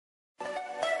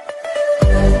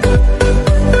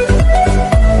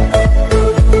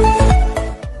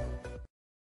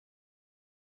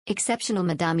Exceptional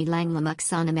madami lang lamak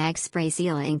sana mag spray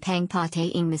sila ing pang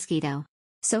pate ing mosquito.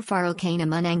 So far okay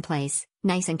naman ang place,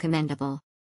 nice and commendable.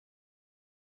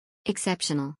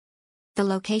 Exceptional. The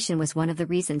location was one of the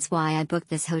reasons why I booked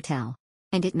this hotel.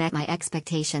 And it met my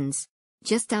expectations.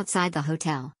 Just outside the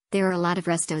hotel, there are a lot of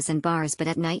restos and bars, but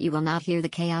at night you will not hear the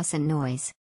chaos and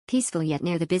noise. Peaceful yet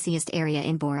near the busiest area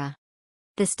in Bora.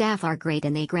 The staff are great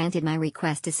and they granted my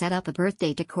request to set up a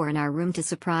birthday decor in our room to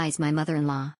surprise my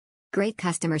mother-in-law. Great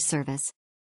customer service.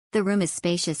 The room is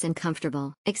spacious and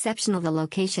comfortable. Exceptional. The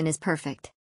location is perfect.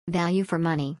 Value for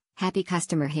money, happy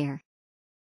customer here.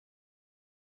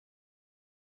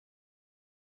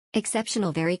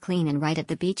 Exceptional. Very clean and right at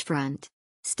the beachfront.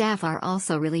 Staff are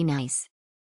also really nice.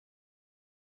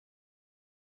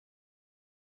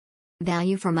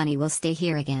 Value for money. Will stay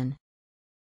here again.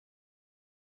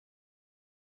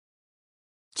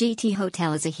 GT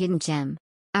Hotel is a hidden gem.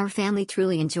 Our family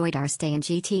truly enjoyed our stay in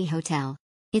GT Hotel.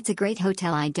 It's a great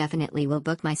hotel. I definitely will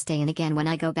book my stay in again when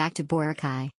I go back to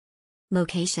Boracay.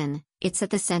 Location: it's at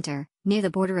the center, near the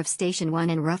border of Station 1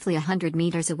 and roughly 100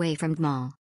 meters away from the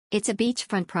mall. It's a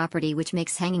beachfront property which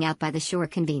makes hanging out by the shore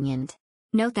convenient.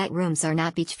 Note that rooms are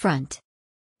not beachfront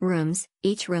rooms.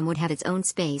 Each room would have its own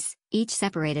space, each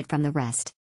separated from the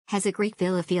rest. Has a Greek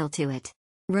villa feel to it.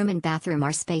 Room and bathroom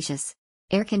are spacious.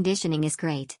 Air conditioning is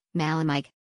great, malamig.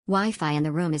 Wi-Fi in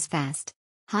the room is fast.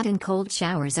 Hot and cold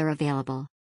showers are available.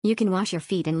 You can wash your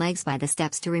feet and legs by the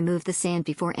steps to remove the sand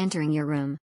before entering your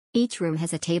room. Each room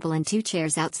has a table and 2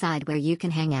 chairs outside where you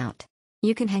can hang out.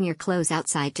 You can hang your clothes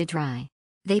outside to dry.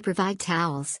 They provide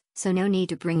towels, so no need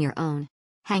to bring your own.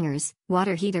 Hangers,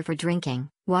 water heater for drinking,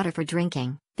 water for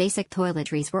drinking, basic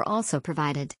toiletries were also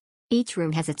provided. Each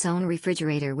room has its own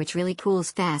refrigerator which really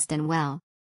cools fast and well.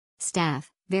 Staff,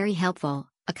 very helpful,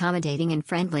 accommodating and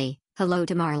friendly. Hello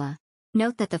to Marla.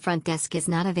 Note that the front desk is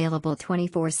not available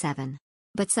 24/7.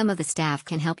 But some of the staff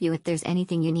can help you if there's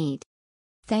anything you need.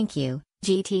 Thank you,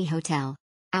 GT Hotel.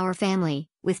 Our family,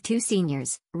 with 2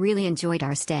 seniors, really enjoyed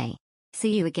our stay.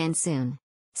 See you again soon.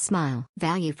 Smile.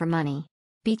 Value for money.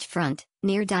 Beachfront,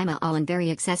 near Dima all in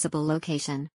very accessible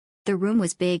location. The room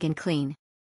was big and clean.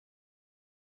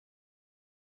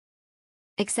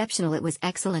 Exceptional. It was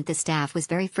excellent. The staff was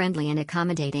very friendly and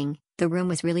accommodating. The room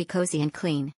was really cozy and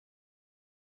clean.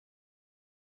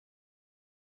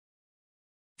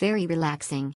 Very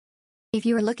relaxing. If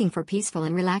you are looking for peaceful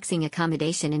and relaxing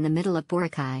accommodation in the middle of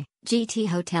Boracay, GT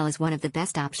Hotel is one of the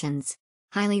best options.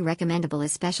 Highly recommendable,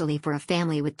 especially for a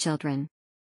family with children.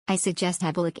 I suggest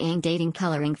Habulak ang dating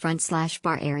coloring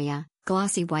front/bar area.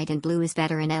 Glossy white and blue is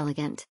better and elegant.